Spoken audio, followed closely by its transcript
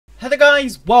Hello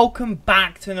guys, welcome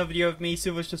back to another video of me,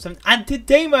 Silver7, and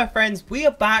today my friends, we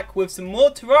are back with some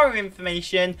more Terraria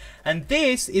information, and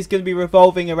this is going to be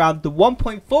revolving around the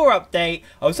 1.4 update.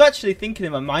 I was actually thinking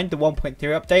in my mind the 1.3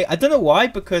 update. I don't know why,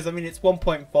 because I mean it's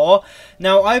 1.4.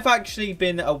 Now I've actually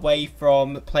been away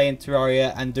from playing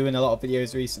Terraria and doing a lot of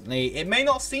videos recently. It may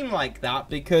not seem like that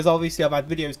because obviously I've had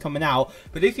videos coming out,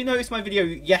 but if you noticed my video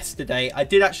yesterday, I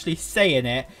did actually say in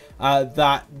it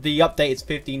that the update is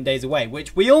 15 days away,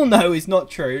 which we all know is not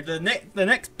true. The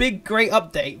next big great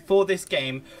update for this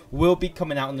game will be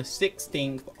coming out on the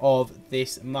 16th of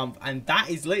this month, and that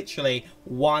is literally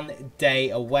 1 day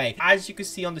away. As you can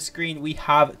see on the screen, we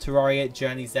have Terraria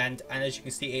Journey's End, and as you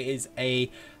can see, it is a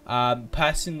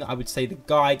person, I would say the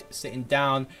guide, sitting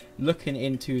down looking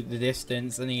into the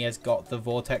distance, and he has got the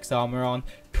vortex armor on.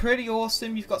 Pretty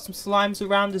awesome. You've got some slimes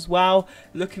around as well,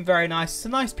 looking very nice. It's a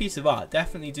nice piece of art,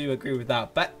 definitely do agree with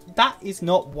that, but that is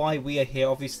not why we are here.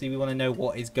 Obviously we want to know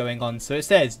what is going on. So it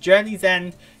says Journey's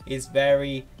End is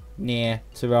very near,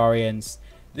 Terrarians.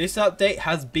 This update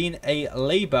has been a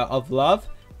labor of love,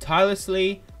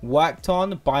 tirelessly worked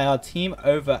on by our team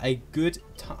over a good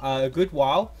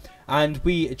while, and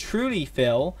we truly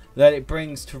feel that it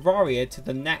brings Terraria to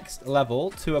the next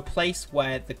level, to a place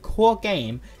where the core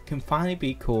game can finally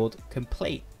be called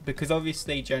complete. Because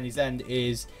obviously Journey's End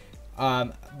is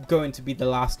going to be the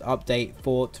last update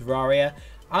for Terraria.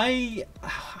 I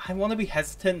want to be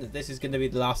hesitant that this is going to be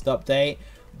the last update,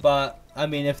 but I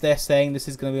mean, if they're saying this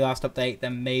is going to be the last update,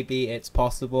 then maybe it's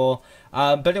possible.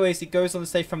 But anyways, it goes on to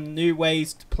say from new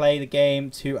ways to play the game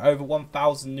to over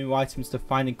 1,000 new items to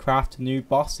find and craft, new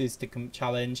bosses to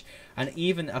challenge, and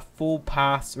even a full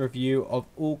pass review of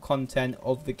all content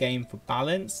of the game for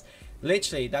balance.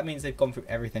 Literally, that means they've gone through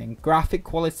everything. Graphic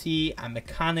quality and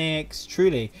mechanics,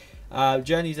 truly.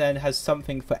 Journey's End has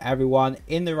something for everyone.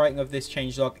 In the writing of this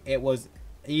changelog, it was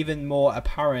even more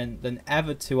apparent than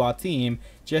ever to our team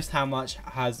just how much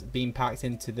has been packed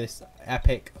into this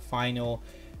epic final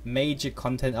major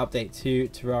content update to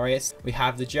Terraria. We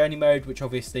have the journey mode, which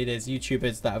obviously there's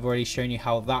YouTubers that have already shown you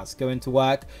how that's going to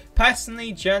work.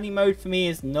 Personally, journey mode for me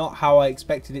is not how I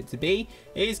expected it to be.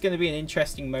 It is going to be an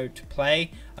interesting mode to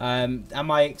play.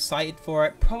 Am I excited for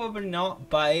it? Probably not,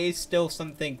 but it is still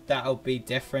something that'll be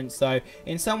different. So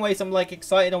in some ways I'm like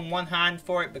excited on one hand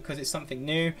for it because it's something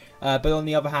new, but on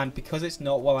the other hand, because it's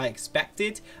not what I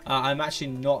expected, I'm actually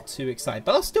not too excited,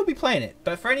 but I'll still be playing it.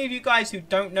 But for any of you guys who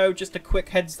don't know, just a quick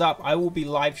heads up, I will be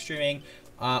live streaming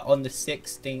on the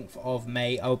 16th of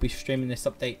May. I'll be streaming this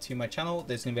update to my channel.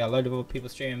 There's going to be a load of other people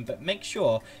streaming, but make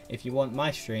sure if you want my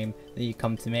stream, then you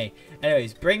come to me.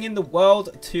 Anyways, bringing the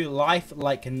world to life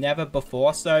like never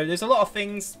before. So there's a lot of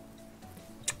things.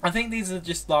 I think these are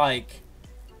just like,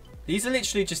 these are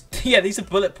literally just, yeah, these are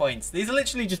bullet points. These are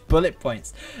literally just bullet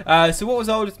points. So what was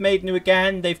old is made new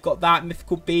again. They've got that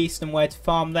mythical beast and where to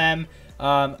farm them.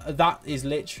 That is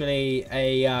literally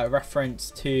a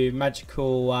reference to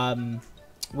magical,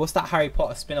 what's that Harry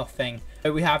Potter spin-off thing?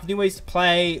 So we have new ways to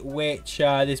play, which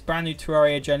this brand new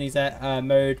Terraria Journey's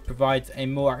mode provides a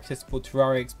more accessible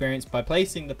Terraria experience by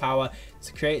placing the power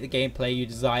to create the gameplay you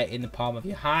desire in the palm of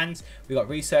your hands. We got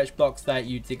research blocks that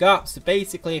you dig up. So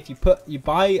basically, if you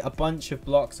buy a bunch of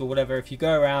blocks or whatever, if you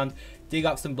go around, dig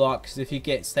up some blocks, if you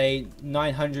get say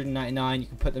 999, you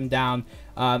can put them down,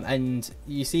 and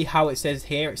you see how it says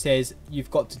here, it says you've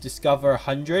got to discover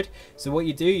 100. So what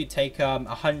you do, you take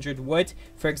 100 wood,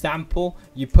 for example,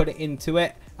 you put it into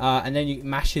it, and then you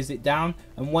mashes it down,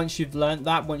 and once you've learned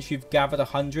that, once you've gathered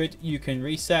 100, you can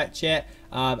research it,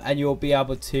 and you'll be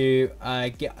able to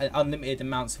get unlimited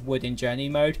amounts of wood in journey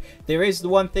mode. There is the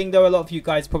one thing though, a lot of you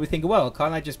guys probably think, well,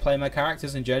 can't I just play my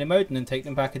characters in journey mode and then take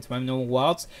them back into my normal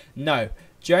worlds? No.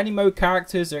 Journey mode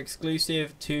characters are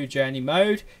exclusive to journey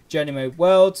mode. Journey mode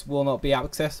worlds will not be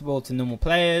accessible to normal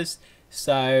players.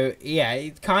 So yeah,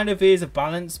 it kind of is a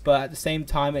balance, but at the same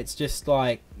time it's just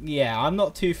like, yeah, I'm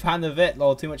not too fan of it,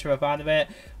 or too much of a fan of it.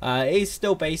 It is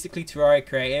still basically Terraria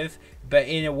creative, but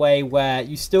in a way where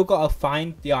you still got to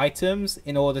find the items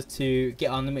in order to get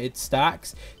unlimited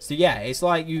stacks. So yeah, it's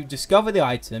like you discover the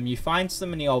item, you find so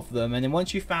many of them, and then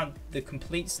once you found the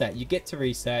complete set, you get to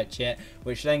research it,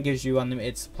 which then gives you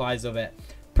unlimited supplies of it.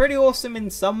 Pretty awesome in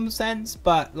some sense,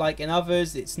 but like in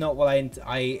others, it's not what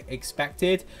I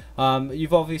expected.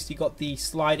 You've obviously got the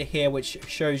slider here, which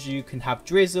shows you can have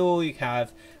drizzle, you can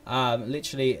have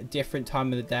literally a different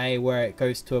time of the day where it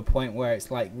goes to a point where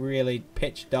it's like really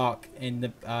pitch dark in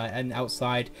the and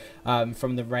outside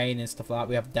from the rain and stuff like that.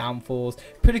 We have downfalls.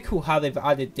 Pretty cool how they've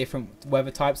added different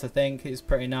weather types. I think is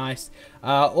pretty nice.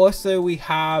 Also, we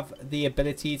have the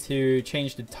ability to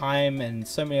change the time and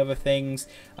so many other things.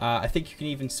 I think you can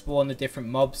even spawn the different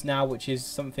mobs now, which is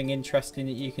something interesting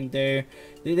that you can do.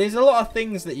 There's a lot of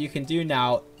things that you can do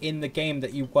now in the game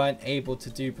that you weren't able to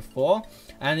do before,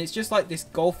 and it's just like this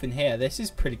golf in here. This is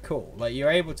pretty cool. Like,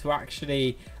 you're able to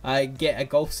actually get a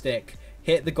golf stick,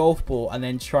 hit the golf ball, and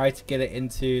then try to get it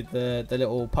into the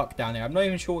little puck down there. I'm not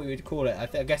even sure what you would call it.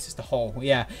 I guess it's the hole.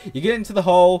 Yeah, you get into the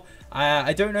hole.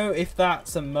 I don't know if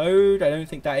that's a mode. I don't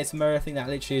think that is a mode. I think that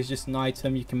literally is just an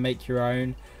item. You can make your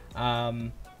own.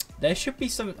 There should be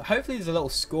some, hopefully there's a little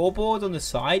scoreboard on the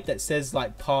side that says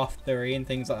like path 3 and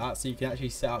things like that, so you can actually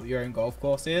set up your own golf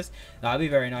courses. That'd be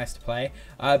very nice to play.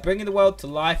 Bringing the world to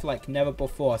life like never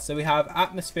before. So we have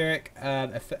atmospheric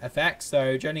effects.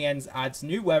 So Journey Ends adds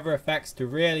new weather effects to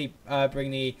really bring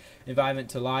the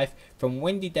environment to life. From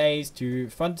windy days to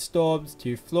thunderstorms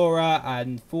to flora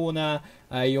and fauna.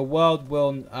 Your world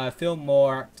will feel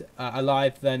more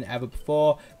alive than ever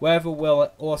before. Weather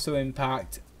will also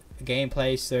impact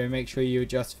gameplay, so make sure you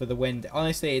adjust for the wind.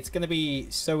 Honestly, it's going to be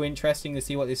so interesting to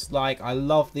see what this is like. I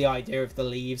love the idea of the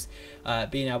leaves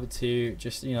being able to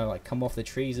just, you know, like come off the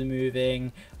trees and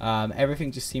moving.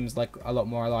 Everything just seems like a lot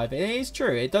more alive. It is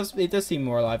true, it does seem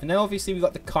more alive. And then obviously we've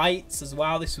got the kites as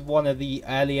well. This is one of the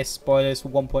earliest spoilers for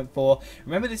 1.4.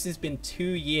 Remember, this has been 2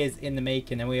 years in the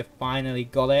making and we have finally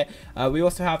got it. We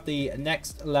also have the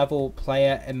next level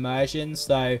player immersion,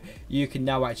 so you can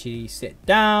now actually sit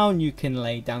down, you can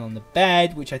lay down on the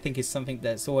bed, which I think is something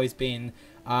that's always been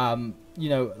you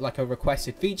know, like a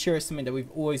requested feature. Is something that we've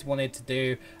always wanted to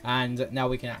do, and now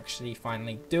we can actually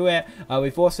finally do it.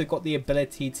 We've also got the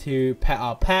ability to pet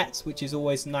our pets, which is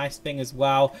always a nice thing as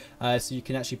well. So you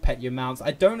can actually pet your mounts.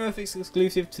 I don't know if it's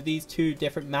exclusive to these 2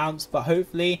 different mounts, but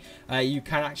hopefully you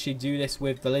can actually do this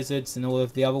with the lizards and all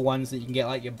of the other ones that you can get,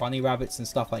 like your bunny rabbits and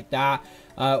stuff like that.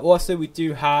 Also, we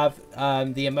do have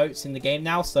the emotes in the game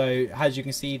now. So as you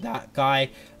can see, that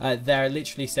guy there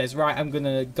literally says, right, I'm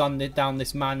gonna gun down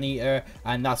this man-eater,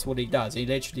 and that's what he does. He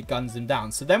literally guns him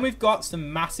down. So then we've got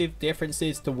some massive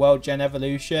differences to World Gen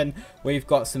Evolution. We've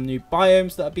got some new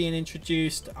biomes that are being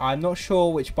introduced. I'm not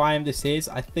sure which biome this is.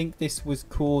 I think this was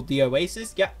called the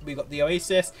Oasis. Yep, we got the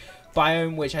Oasis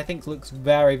biome, which I think looks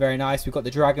very, very nice. We've got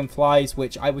the dragonflies,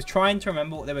 which I was trying to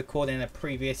remember what they were called in a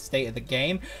previous state of the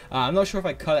game. I'm not sure if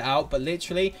I cut it out, but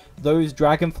literally those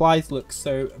dragonflies look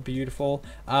so beautiful.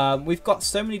 We've got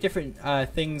so many different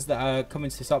things that are coming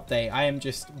to this update. I am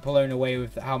just blown away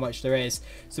with how much there is.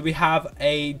 So we have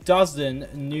a dozen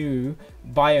new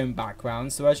biome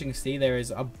backgrounds. So as you can see, there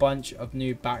is a bunch of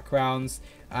new backgrounds,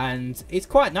 and it's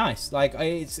quite nice. Like,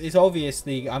 it's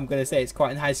obviously, I'm gonna say it's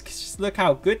quite nice, because just look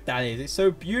how good that is. It's so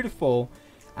beautiful,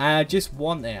 and I just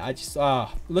want it. I just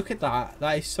look at that.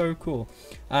 That is so cool.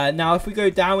 Now if we go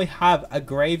down, we have a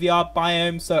graveyard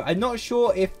biome. So I'm not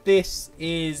sure if this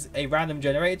is a random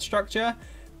generated structure,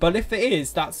 but if it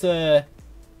is, that's an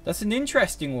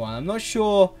interesting one. I'm not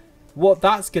sure what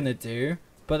that's gonna do,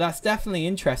 but that's definitely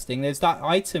interesting. There's that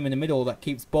item in the middle that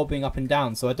keeps bobbing up and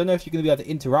down. So I don't know if you're going to be able to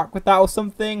interact with that or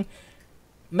something.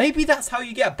 Maybe that's how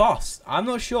you get a boss. I'm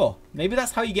not sure. Maybe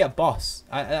that's how you get a boss.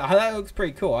 That looks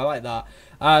pretty cool. I like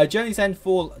that. Journey's End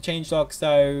full changelog.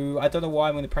 So I don't know why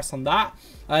I'm going to press on that.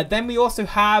 Then we also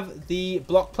have the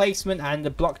block placement and the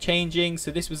block changing.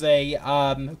 So this was a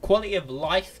quality of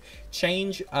life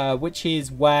change, which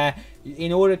is where,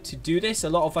 in order to do this, a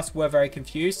lot of us were very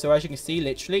confused. So as you can see,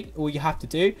 literally all you have to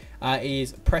do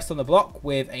is press on the block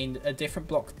with a different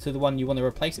block to the one you want to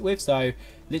replace it with. So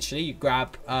literally you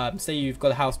grab, say you've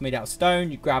got a house made out of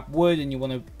stone, you grab wood and you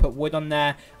want to put wood on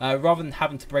there, rather than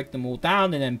having to break them all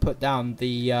down and then put down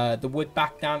the wood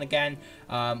back down again,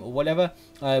 or whatever.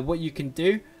 What you can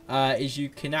do is you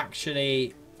can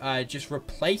actually just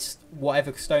replace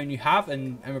whatever stone you have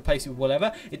and replace it with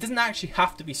whatever. It doesn't actually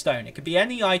have to be stone. It could be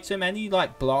any item, any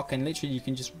like block, and literally you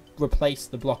can just replace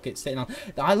the block it's sitting on.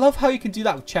 I love how you can do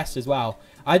that with chests as well.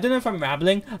 I don't know if I'm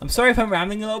rambling. I'm sorry if I'm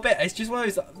rambling a little bit. It's just one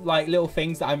of those like little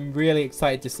things that I'm really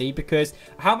excited to see, because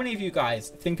how many of you guys,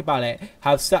 think about it,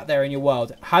 have sat there in your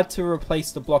world, had to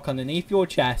replace the block underneath your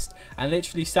chest, and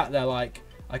literally sat there like,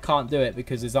 I can't do it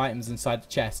because there's items inside the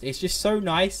chest. It's just so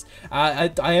nice. I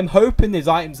am hoping there's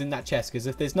items in that chest, because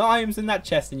if there's no items in that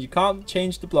chest and you can't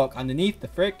change the block underneath the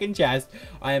freaking chest,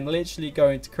 I am literally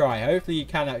going to cry. Hopefully you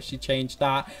can actually change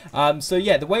that. So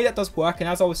yeah, the way that does work, and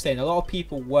as I was saying, a lot of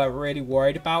people were really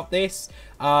worried about this.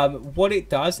 what it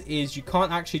does is you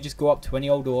can't actually just go up to any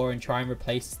old ore and try and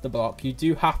replace the block. You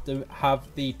do have to have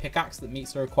the pickaxe that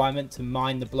meets the requirement to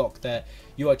mine the block that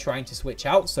you are trying to switch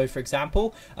out. So for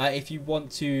example, if you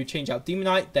want to change out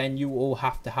demonite, then you will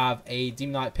have to have a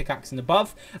demonite pickaxe and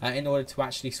above in order to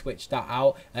actually switch that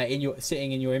out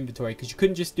sitting in your inventory, because you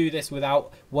couldn't just do this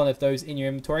without one of those in your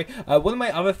inventory. One of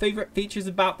my other favorite features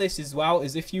about this as well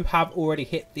is if you have already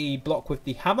hit the block with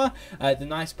the hammer, the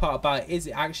nice part about it is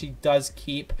it actually does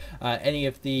keep any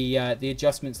of the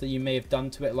adjustments that you may have done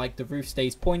to it, like the roof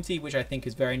stays pointy, which I think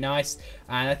is very nice,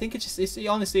 and I think it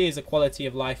honestly is a quality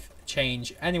of life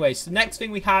change. Anyway, so the next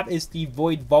thing we have is the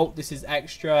void vault. This is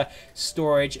extra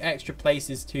storage, extra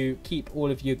places to keep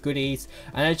all of your goodies,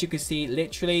 and as you can see,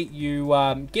 literally you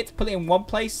get to put it in one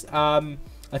place.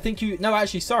 I think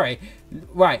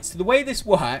right, so the way this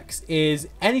works is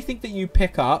anything that you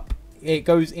pick up, it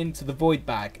goes into the void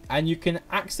bag, and you can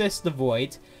access the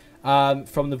void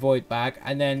from the void bag,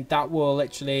 and then that will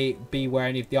literally be where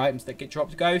any of the items that get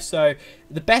dropped go. So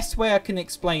the best way I can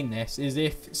explain this is,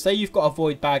 if say you've got a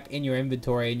void bag in your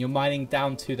inventory and you're mining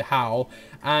down to the howl,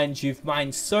 and you've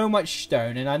mined so much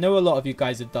stone, and I know a lot of you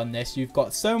guys have done this, you've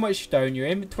got so much stone, your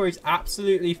inventory is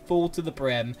absolutely full to the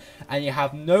brim, and you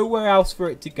have nowhere else for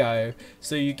it to go.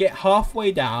 So you get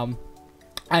halfway down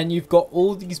and you've got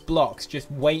all these blocks just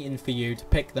waiting for you to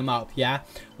pick them up, yeah?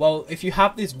 Well, if you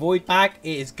have this void bag,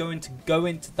 it is going to go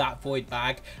into that void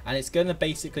bag, and it's going to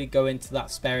basically go into that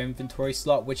spare inventory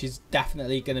slot, which is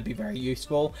definitely going to be very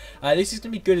useful. This is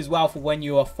going to be good as well for when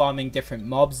you are farming different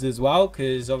mobs as well,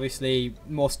 because obviously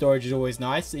more storage is always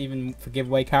nice, even for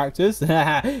giveaway characters.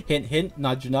 Hint, hint,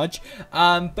 nudge, nudge.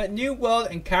 But new world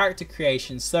and character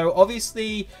creation. So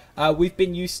obviously, we've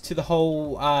been used to the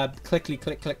whole clickly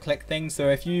click click click thing. So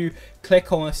if you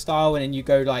click on a style and then you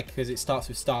go, like, because it starts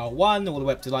with style 1 all the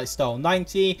way up to like style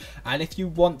 90, and if you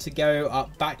want to go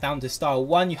back down to style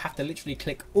 1, you have to literally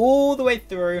click all the way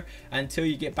through until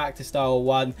you get back to style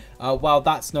 1. Well,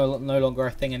 that's no longer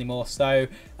a thing anymore. So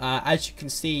as you can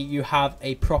see, you have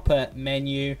a proper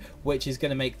menu, which is going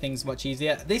to make things much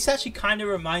easier. This actually kind of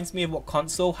reminds me of what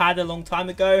console had a long time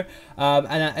ago,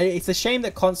 and it's a shame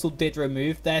that console did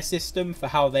remove their system for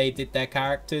how they did their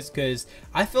characters, because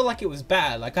I feel like it was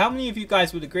better. Like, how many of you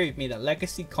guys would agree with me that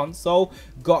Legacy console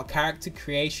got character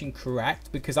creation correct?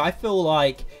 Because I feel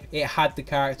like it had the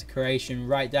character creation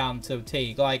right down to a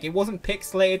T. Like, it wasn't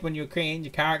pixelated when you were creating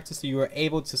your character, so you were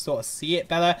able to sort of see it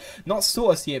better. Not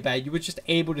sort of see it better, you were just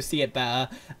able to see it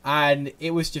better, and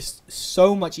it was just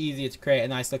so much easier to create a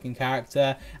nice looking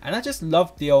character. And I just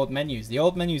loved the old menus. The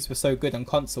old menus were so good on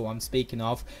console, I'm speaking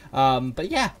of. But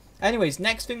yeah, anyways,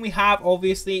 next thing we have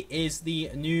obviously is the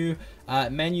new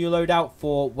menu loadout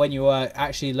for when you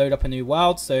actually load up a new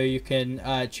world. So you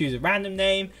can choose a random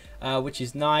name, which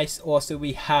is nice. Also,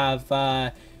 we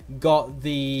have got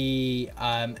the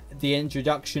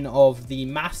introduction of the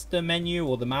master menu,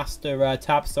 or the master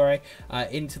tab, sorry,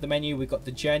 into the menu. We've got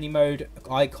the journey mode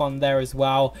icon there as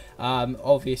well.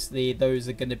 Obviously those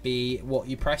are going to be what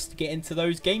you press to get into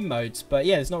those game modes, but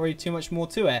yeah, there's not really too much more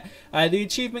to it. The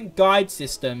achievement guide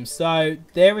system, so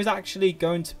there is actually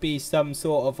going to be some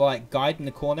sort of like guide in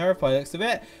the corner by the looks of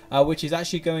it, which is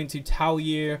actually going to tell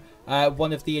you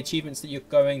one of the achievements that you're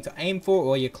going to aim for,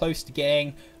 or you're close to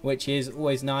getting, which is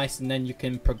always nice, and then you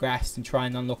can progress and try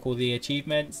and unlock all the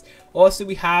achievements. Also,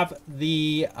 we have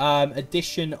the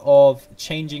addition of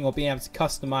changing or being able to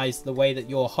customize the way that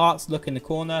your hearts look in the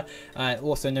corner,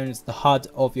 also known as the HUD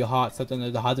of your hearts. I don't know,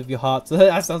 the HUD of your hearts.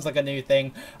 That sounds like a new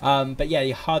thing. But yeah,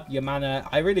 your HUD, your mana,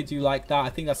 I really do like that. I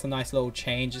think that's a nice little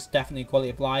change. It's definitely quality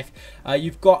of life.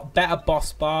 You've got better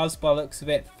boss bars by the looks of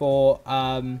it for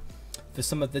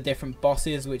some of the different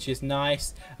bosses, which is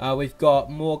nice. We've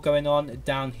got more going on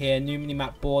down here. New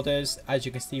minimap borders, as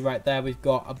you can see right there. We've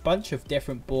got a bunch of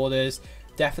different borders.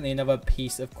 Definitely another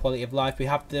piece of quality of life. We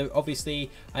have the, obviously,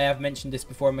 I have mentioned this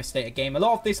before in my state of game. A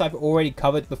lot of this I've already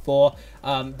covered before.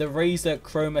 The Razer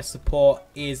Chroma support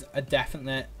is a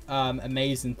definite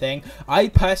amazing thing. I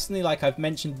personally, like I've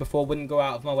mentioned before, wouldn't go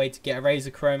out of my way to get a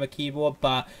Razer Chroma keyboard,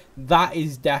 but that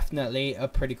is definitely a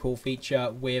pretty cool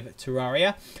feature with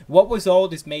Terraria. What was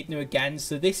old is made new again,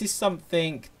 so this is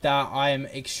something that I am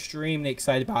extremely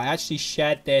excited about. I actually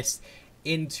shared this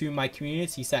into my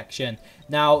community section.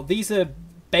 Now, these are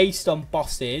based on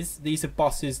bosses. These are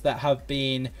bosses that have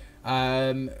been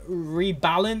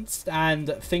rebalanced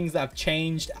and things that have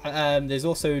changed. There's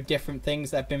also different things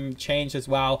that have been changed as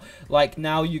well. Like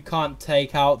now you can't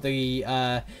take out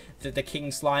the the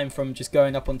king slime from just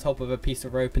going up on top of a piece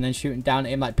of rope and then shooting down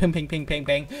at him like ping, ping, ping, ping,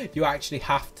 ping. You actually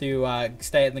have to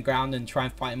stay on the ground and try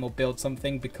and fight him or build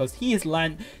something, because he has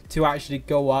learned to actually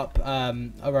go up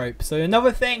a rope. So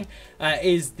another thing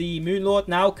is the Moon Lord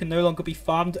now can no longer be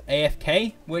farmed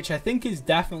AFK, which I think is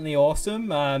definitely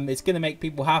awesome. It's going to make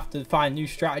people have to find new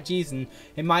strategies, and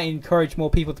it might encourage more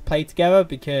people to play together,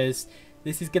 because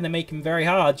this is going to make him very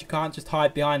hard. You can't just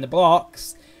hide behind the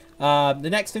blocks. The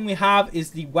next thing we have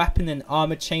is the weapon and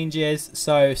armor changes.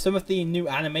 So some of the new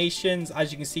animations,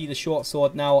 as you can see, the short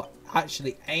sword now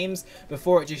actually aims.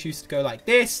 Before it just used to go like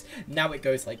this, now it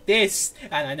goes like this,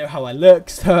 and I know how I look,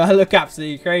 so I look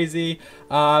absolutely crazy.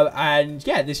 And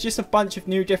yeah, there's just a bunch of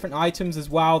new different items as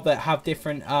well that have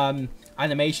different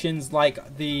animations,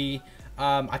 like the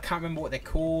I can't remember what they're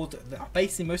called.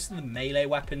 Basically, most of the melee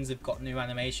weapons have got new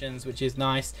animations, which is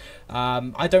nice.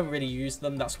 I don't really use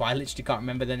them, that's why I literally can't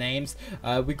remember the names.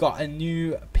 We got a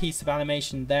new piece of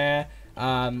animation there.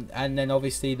 And then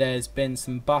obviously there's been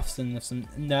some buffs and some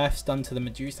nerfs done to the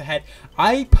Medusa head.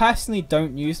 I personally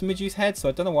don't use the Medusa head, so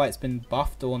I don't know why it's been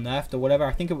buffed or nerfed or whatever.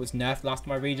 I think it was nerfed last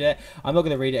time I read it. I'm not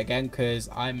going to read it again because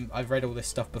I've read all this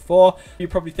stuff before. You're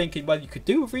probably thinking, well, you could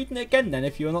do with reading it again then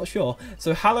if you're not sure.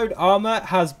 So hallowed armor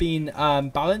has been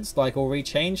balanced, like, or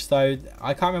rechanged. So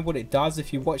I can't remember what it does.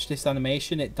 If you watch this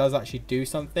animation, it does actually do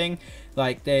something.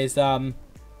 Like there's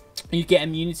you get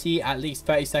immunity, at least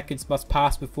 30 seconds must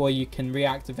pass before you can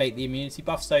reactivate the immunity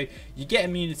buff. So you get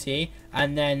immunity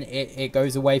and then it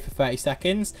goes away for 30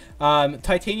 seconds.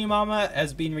 Titanium armor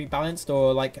has been rebalanced,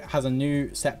 or like has a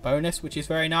new set bonus, which is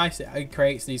very nice. It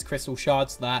creates these crystal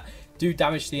shards that do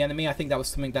damage to the enemy. I think that was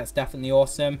something that's definitely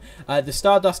awesome. The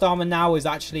Stardust armor now is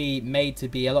actually made to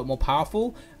be a lot more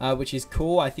powerful, which is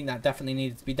cool. I think that definitely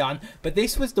needed to be done. But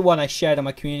this was the one I shared on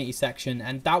my community section,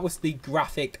 and that was the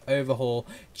graphic overhaul.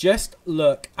 Just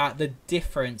look at the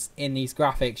difference in these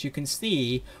graphics. You can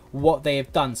see what they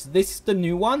have done. So this is the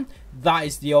new one. That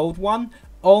is the old one.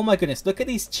 Oh my goodness, look at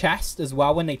these chests as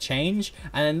well when they change,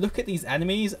 and then look at these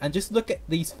enemies, and just look at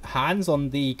these hands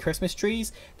on the Christmas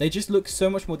trees. They just look so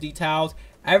much more detailed.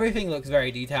 Everything looks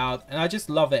very detailed, and I just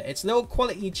love it. It's little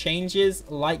quality changes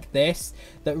like this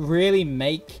that really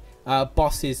make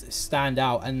bosses stand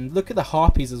out. And look at the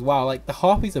harpies as well. Like, the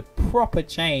harpies are proper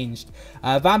changed.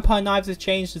 Vampire knives have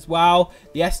changed as well.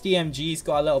 The SDMG's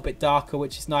got a little bit darker,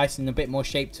 which is nice, and a bit more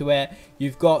shape to it.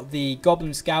 You've got the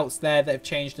goblin scouts there that have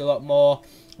changed a lot more.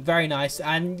 Very nice.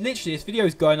 And literally this video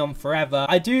is going on forever.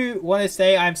 I do want to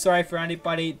say I'm sorry for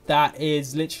anybody that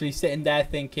is literally sitting there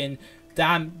thinking,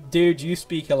 damn dude, you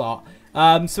speak a lot.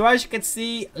 So as you can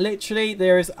see, literally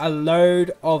there is a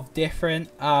load of different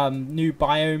new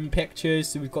biome pictures.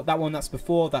 So we've got that one that's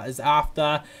before, that is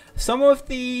after. Some of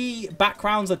the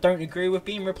backgrounds I don't agree with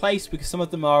being replaced, because some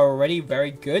of them are already very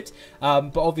good,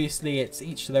 but obviously it's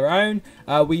each to their own.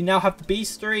 We now have the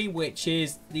Beastery, which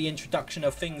is the introduction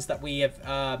of things that we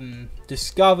have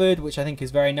discovered, which I think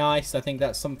is very nice. I think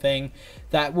that's something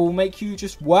that will make you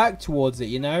just work towards it,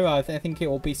 you know. I think it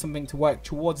will be something to work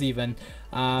towards even.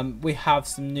 We have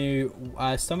some new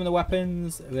summoner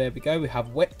weapons. There we go. We have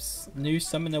whips, new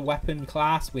summoner weapon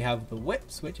class. We have the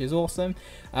whips, which is awesome.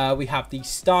 We have the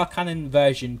Star Cannon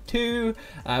version 2.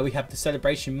 We have the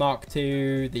Celebration Mark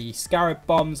 2, the Scarab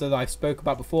bombs that I spoke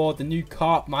about before, the new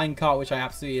mine cart, which I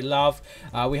absolutely love.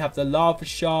 We have the Lava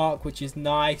Shark, which is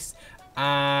nice.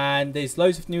 And there's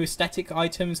loads of new aesthetic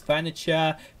items,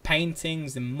 furniture,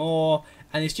 paintings, and more.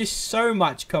 And there's just so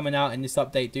much coming out in this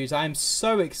update, dudes. I am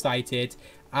so excited.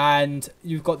 And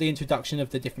you've got the introduction of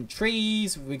the different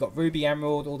trees. We've got Ruby,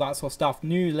 Emerald, all that sort of stuff.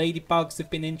 New ladybugs have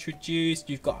been introduced.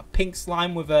 You've got a pink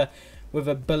slime with a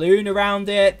balloon around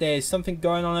it. There's something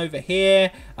going on over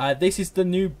here. This is the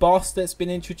new boss that's been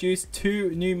introduced.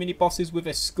 2 new mini bosses with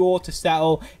a score to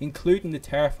settle, including the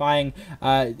terrifying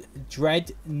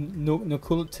Dread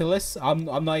Nucultilus.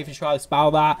 I'm not even sure how to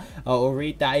spell that or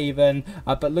read that even.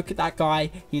 But look at that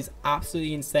guy. He's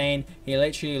absolutely insane. He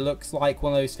literally looks like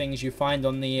one of those things you find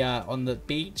on the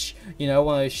beach. You know,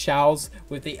 one of those shells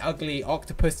with the ugly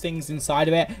octopus things inside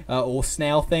of it, or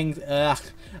snail things. Ugh.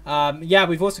 Yeah,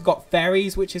 we've also got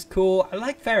fairies, which is cool. I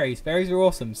like fairies. Fairies are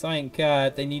awesome. Something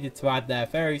they needed to add there.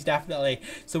 Fairies, definitely.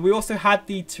 So we also had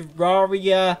the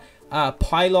Terraria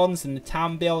pylons and the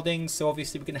town buildings. So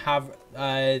obviously we're going to have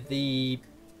the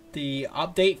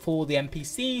update for the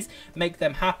NPCs, make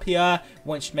them happier.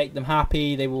 Once you make them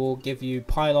happy, they will give you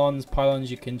pylons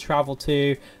you can travel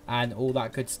to, and all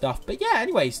that good stuff. But yeah,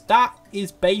 anyways, that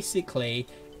is basically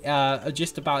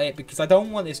just about it, because I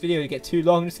don't want this video to get too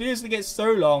long. This video is going to get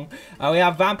so long. We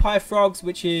have vampire frogs,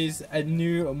 which is a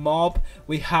new mob.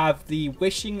 We have the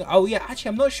wishing. Oh yeah, actually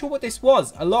I'm not sure what this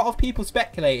was. A lot of people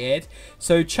speculated.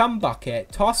 So chum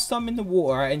bucket, toss some in the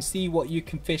water and see what you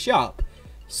can fish up.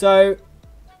 So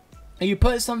you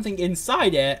put something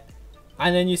inside it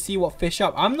and then you see what fish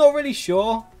up. I'm not really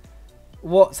sure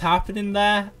what's happening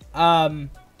there.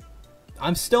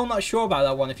 I'm still not sure about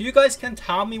that one. If you guys can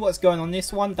tell me what's going on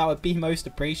this one, that would be most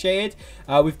appreciated.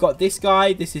 We've got this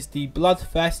guy. This is the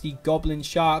bloodthirsty goblin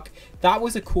shark. That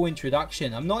was a cool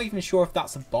introduction. I'm not even sure if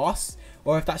that's a boss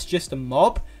or if that's just a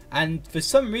mob. And for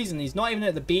some reason, he's not even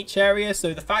at the beach area.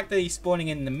 So the fact that he's spawning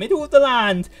in the middle of the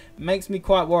land makes me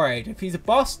quite worried. If he's a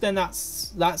boss, then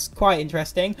that's quite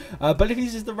interesting. But if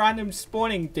he's just a random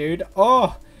spawning dude,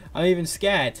 oh, I'm even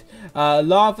scared.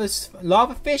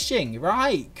 Lava fishing,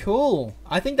 right? Cool.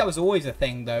 I think that was always a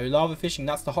thing though. Lava fishing,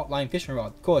 that's the hotline fishing rod.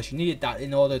 Of course, you needed that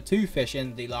in order to fish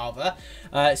in the lava.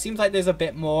 It seems like there's a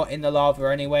bit more in the lava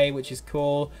anyway, which is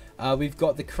cool. We've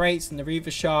got the crates and the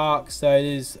reaver shark, so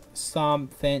there's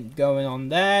something going on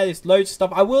there. There's loads of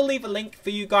stuff. I will leave a link for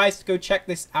you guys to go check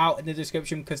this out in the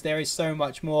description, because there is so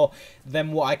much more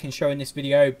than what I can show in this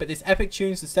video. But there's epic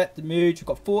tunes to set the mood. We've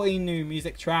got 14 new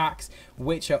music tracks,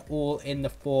 which are all in the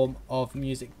form of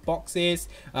music boxes.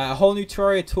 A whole new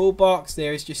Terraria toolbox.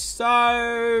 There is just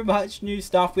so much new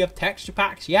stuff. We have texture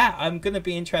packs. Yeah, I'm going to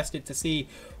be interested to see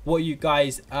what you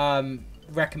guys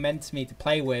recommend to me to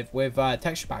play with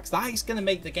texture packs. That is going to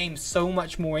make the game so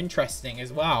much more interesting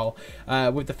as well,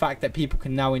 with the fact that people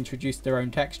can now introduce their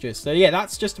own textures. So yeah,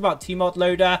 that's just about Tmod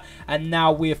Loader, and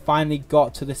now we have finally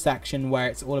got to the section where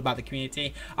it's all about the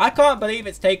community. I can't believe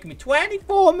it's taken me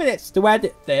 24 minutes to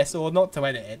edit this, or not to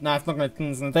edit it. No, it's going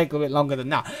to take a bit longer than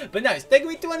that, but no, it's taken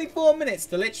me 24 minutes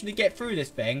to literally get through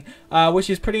this thing, which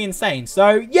is pretty insane.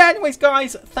 So yeah, anyways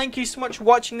guys, thank you so much for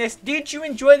watching this. Did you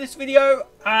enjoy this video?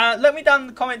 Let me down in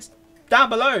the comments down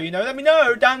below, let me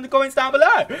know down in the comments down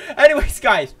below. Anyways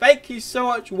guys, thank you so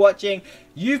much for watching.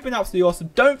 You've been absolutely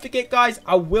awesome. Don't forget guys,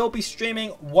 I will be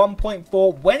streaming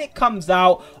 1.4 when it comes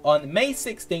out on May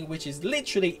 16th, which is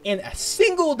literally in a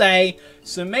single day,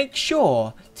 so make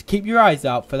sure to keep your eyes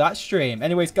out for that stream.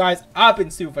 Anyways guys, I've been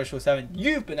Superfestival7.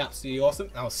 You've been absolutely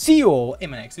awesome. I'll see you all in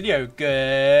my next video.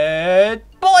 Goodbye.